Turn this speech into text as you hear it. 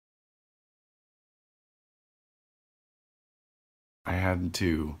I had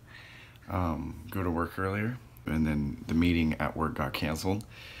to go to work earlier, and then the meeting at work got canceled.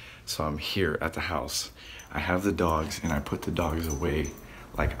 So I'm here at the house. I have the dogs, and I put the dogs away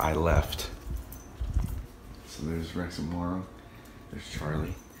like I left. So there's Rex and Mora, there's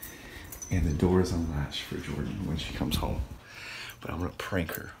Charlie, and the door is unlatched for Jordan when she comes home. But I'm gonna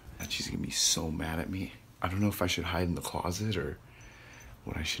prank her, and she's gonna be so mad at me. I don't know if I should hide in the closet or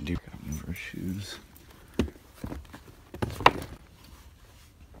what I should do. Gotta move her shoes.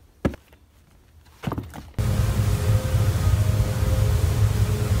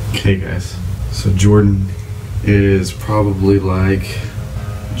 Okay guys, so Jordan's probably like,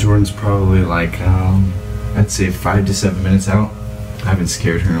 I'd say 5 to 7 minutes out. I haven't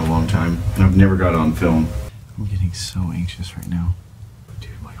scared her in a long time. I've never got it on film. I'm getting so anxious right now.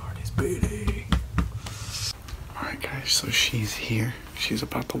 Dude, my heart is beating. Alright guys, so she's here. She's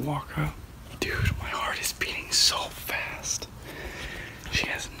about to walk up. Dude, my heart is beating so fast. She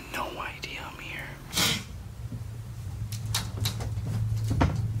has no idea I'm here.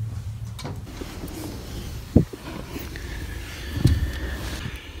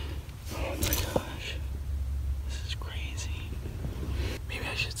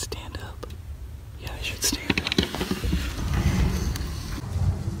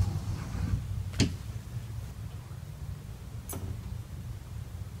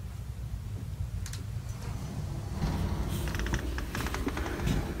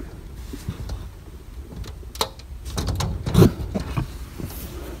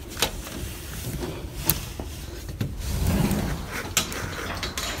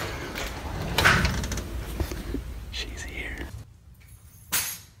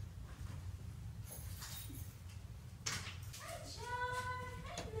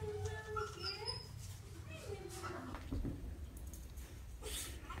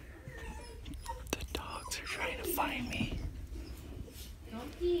 Find me.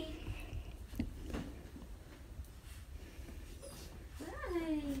 Don't pee.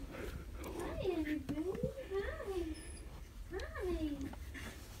 Hi. Hi, everybody. Hi.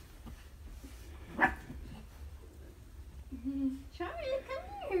 Hi. Charlie, come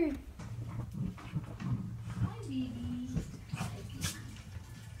here. Hi, baby.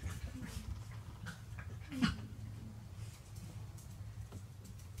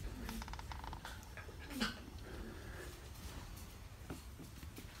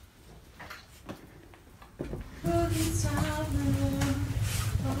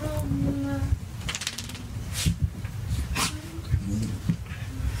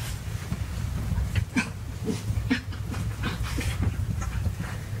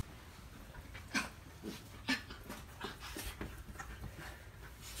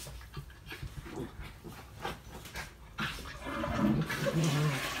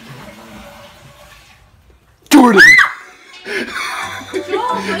 Jordan!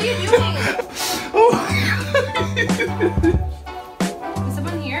 Joel, what are you doing? Is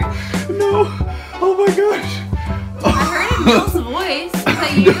someone here? No! Oh my gosh! I heard Bill's voice. Is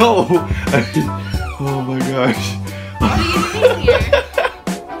that you? No! Oh my gosh. What are you doing here?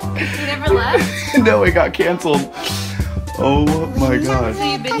 You never left? No, it got canceled. Oh my gosh. So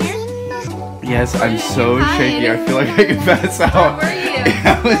you've been here? Yes, I'm so shaky. I feel like I can pass out. Where were you?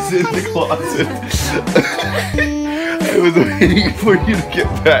 I was in the closet. I was waiting for you to get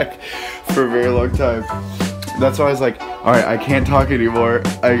back for a very long time. That's why I was like, alright, I can't talk anymore.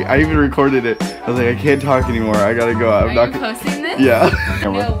 I even recorded it. I was like, I can't talk anymore. I gotta go. Are you posting this? Yeah.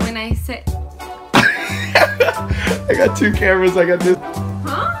 No, when I say... I got 2 cameras. I got this.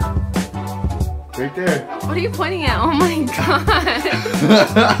 Huh? Right there. What are you pointing at? Oh my god.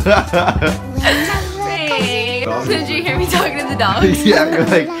 Hey. Did you hear me talking to the dogs? Yeah, you're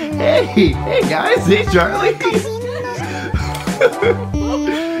like, hey guys, hey Charlie.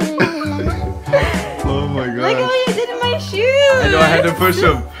 Oh my god. Look at what you did in my shoes. I know, I had to push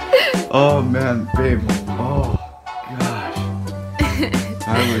them. Oh man, babe. Oh gosh.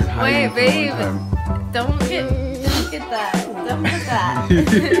 I was hiding. Wait, babe. Don't get that. Don't get that.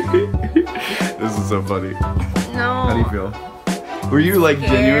 This is so funny. No. How do you feel? Were you like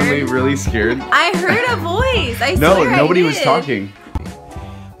genuinely really scared? I heard a voice. I No, swear nobody I was did. talking.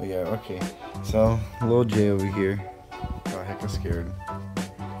 Oh yeah, okay. So little Jay over here got hecka scared.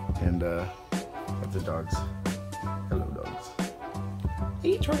 And of the dogs. Hello dogs.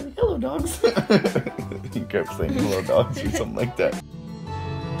 Hey Charlie, hello dogs. He kept saying hello dogs or something like that.